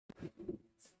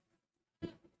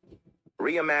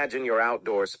Reimagine your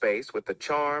outdoor space with the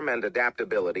charm and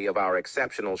adaptability of our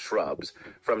exceptional shrubs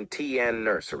from TN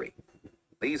Nursery.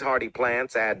 These hardy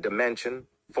plants add dimension,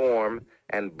 form,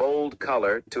 and bold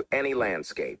color to any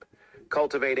landscape,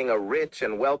 cultivating a rich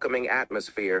and welcoming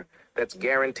atmosphere that's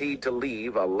guaranteed to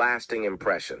leave a lasting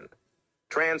impression.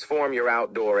 Transform your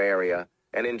outdoor area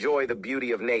and enjoy the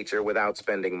beauty of nature without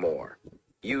spending more.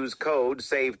 Use code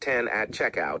SAVE10 at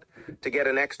checkout to get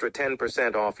an extra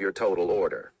 10% off your total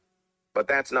order. But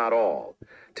that's not all.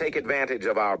 Take advantage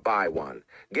of our buy one,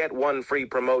 get one free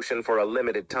promotion for a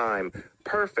limited time,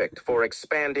 perfect for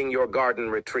expanding your garden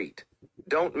retreat.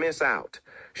 Don't miss out.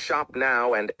 Shop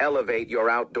now and elevate your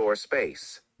outdoor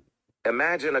space.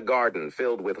 Imagine a garden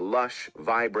filled with lush,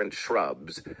 vibrant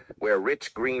shrubs, where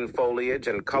rich green foliage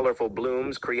and colorful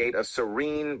blooms create a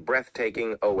serene,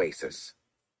 breathtaking oasis.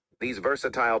 These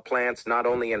versatile plants not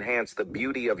only enhance the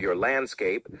beauty of your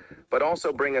landscape, but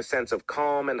also bring a sense of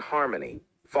calm and harmony,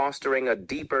 fostering a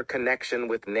deeper connection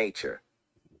with nature.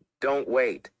 Don't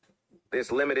wait.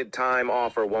 This limited time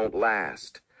offer won't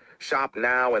last. Shop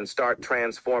now and start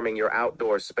transforming your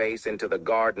outdoor space into the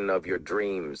garden of your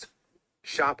dreams.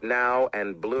 Shop now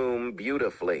and bloom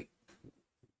beautifully.